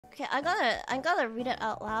Okay, I'm gonna read it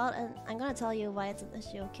out loud, and I'm gonna tell you why it's an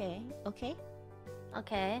issue. Okay?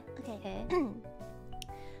 Okay.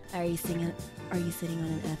 Are you sitting on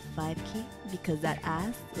an F5 key? Because that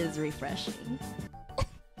ass is refreshing.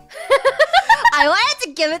 I wanted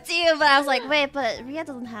to give it to you, but I was like, wait, but Ria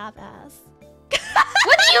doesn't have ass.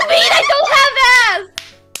 What do you mean I don't have ass?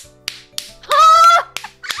 Huh?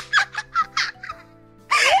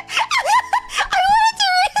 I wanted to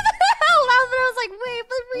read it out loud, but I was like, wait,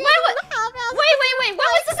 but Ria doesn't have ass. Wait. What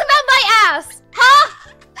was this about my ass? Huh?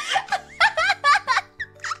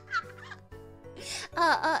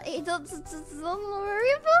 Don't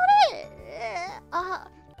worry about it.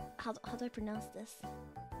 How do I pronounce this?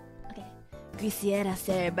 Okay. Quisiera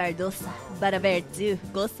ser bardosa para ver tu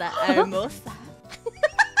cosa hermosa.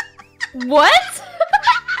 What?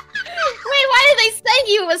 Wait, why did they send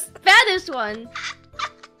you a Spanish one?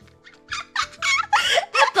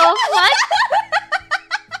 What the fuck?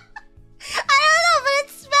 I don't know, but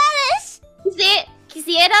it's Spanish.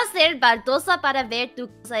 Quisiera ser bardosa para ver tu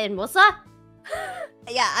cosa hermosa?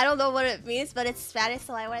 Yeah, I don't know what it means, but it's Spanish,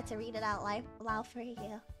 so I wanted to read it out loud for you.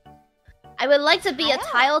 I would like to be a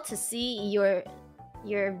tile to see your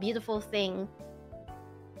beautiful thing.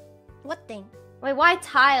 What thing? Wait, why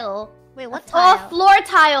tile? Wait, what tile? Oh, floor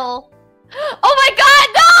tile! Oh my god,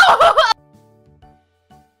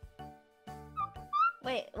 no!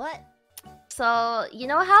 Wait, what? So, you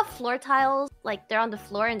know how floor tiles, like, they're on the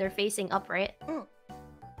floor and they're facing up, right? Mm.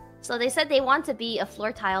 So they said they want to be a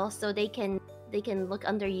floor tile so they can look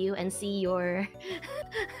under you and see your...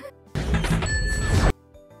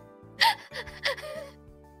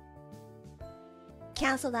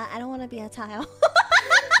 Cancel that. I don't want to be a tile.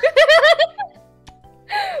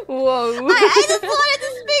 Whoa. I just wanted to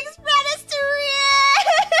speak Spanish to Ria.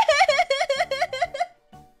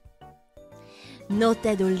 No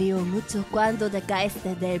te dolió mucho cuando te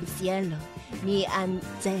caíste del cielo, mi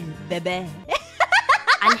ángel bebé.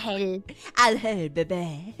 Ángel. Ángel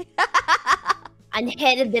bebé.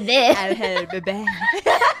 Ángel bebé. Ángel bebé.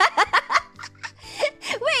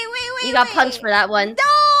 Wait. You got punched for that one. No!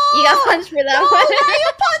 You got punched for that one. Why are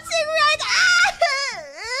you punching right?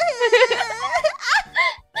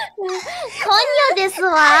 Coño desu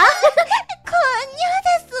wa? Coño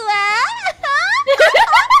desu wa?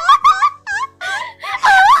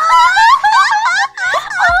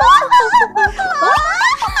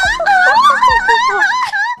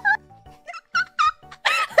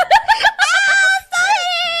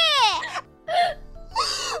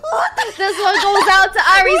 This one goes out to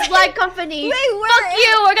Airi's Black Company. Wait, fuck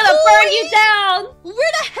you! We're gonna burn you down!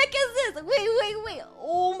 Where the heck is this? Wait.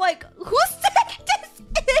 Oh my god. Whose deck this is?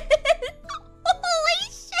 Holy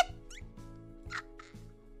shit.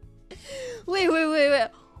 Wait.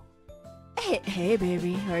 Hey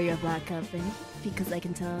baby, are you a Black Company? Because I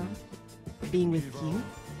can tell being with you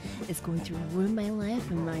is going to ruin my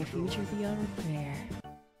life and my future beyond repair.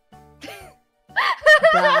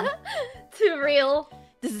 Blah. Too real.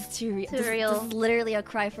 This is too real. Too This is literally a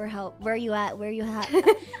cry for help. Where are you at?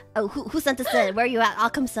 Oh, who sent this in? Where are you at?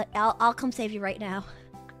 I'll come save you right now.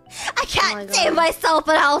 I can't save myself,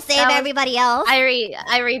 but I'll save everybody else.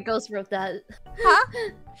 Airi Ghost wrote that. Huh?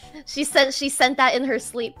 She sent that in her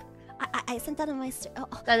sleep. I sent that in my oh.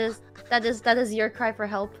 That is your cry for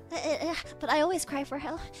help. But I always cry for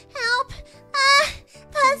help. Help!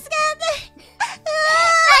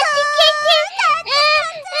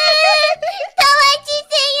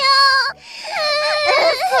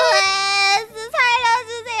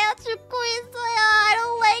 I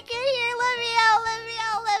don't like it here. Let me out.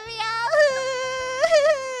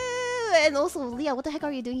 And also, Leah, what the heck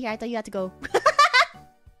are you doing here? I thought you had to go.